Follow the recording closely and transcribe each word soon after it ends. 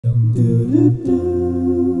Cover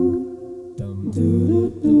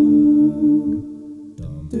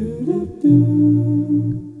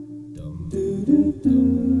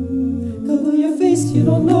your face, you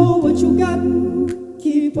don't know what you got.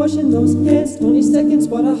 Keep washing those hands, 20 seconds,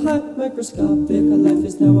 what a hot microscopic. Our life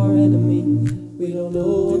is now our enemy. We don't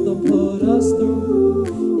know what they'll put us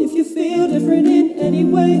through. If you feel different in any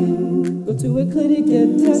way, go to a clinic,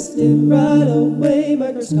 get tested right away.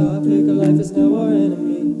 Microscopic, our life is now our enemy.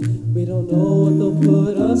 We don't know what they'll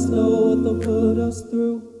put us, know what they'll put us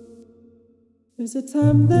through. There's a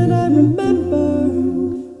time that I remember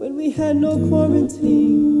when we had no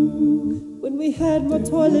quarantine, when we had more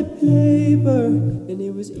toilet paper, and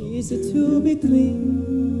it was easy to be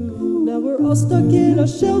clean. Now we're all stuck in our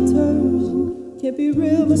shelters, can't be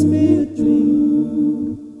real, must be a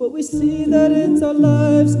dream. But we see that it's our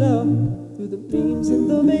lives now, through the memes in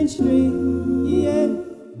the mainstream, yeah.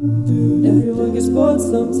 Everyone gets bored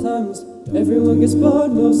sometimes, everyone gets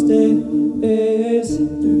bored most days,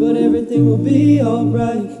 but everything will be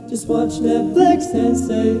alright. Just watch Netflix and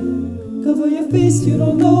say, cover your face, you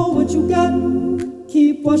don't know what you got.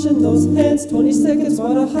 Keep washing those hands, 20 seconds,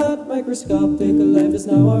 what a hot microscopic. A life is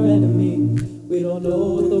now our enemy. We don't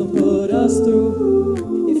know what they'll put us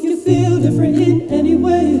through. If you feel different in any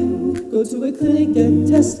way, go to a clinic, get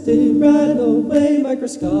tested right away.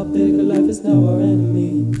 Microscopic, a life is now our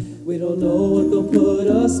enemy. We don't know what they'll put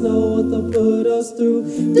us, know what they'll put us through.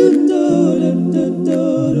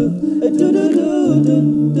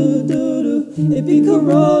 It be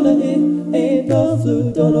corona, it ain't no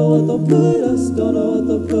flu. Don't know what they'll put us, don't know what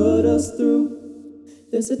they'll put us through.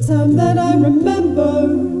 There's a time that I remember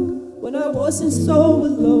when I wasn't so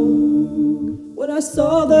alone, when I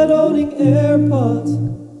saw that owning AirPods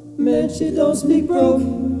meant you don't speak broke.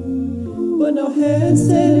 But now hand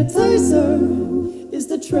sanitizer is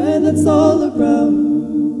the trend that's all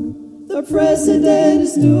around. The president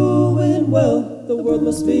is doing well, the world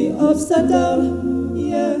must be upside down,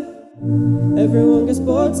 yeah. Everyone gets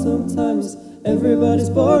bored sometimes, everybody's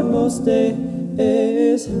bored most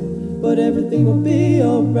days, but everything will be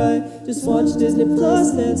alright. Just watch Disney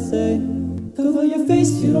Plus and say, cover your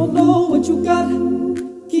face, you don't know what you got.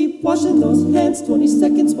 Keep washing those hands, 20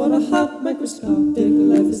 seconds, what a hot microscopic.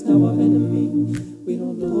 Life is now our enemy. We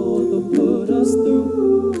don't know what they'll put us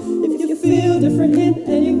through. If you feel different in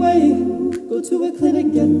any way, go to a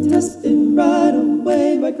clinic, get tested right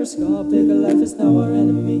away. Microscopic, life is now our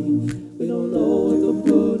enemy. We don't know what they'll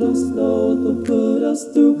put us, know what they'll put us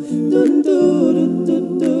through.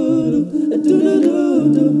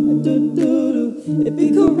 It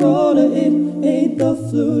be corona, it ain't the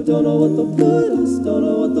flu. Don't know what they'll put us, don't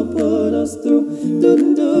know what they'll put us through.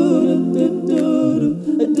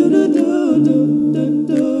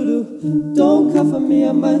 Don't cover me,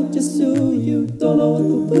 I might just sue you. Don't know what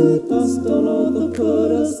they'll put us, don't know what they'll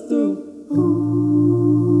put us through.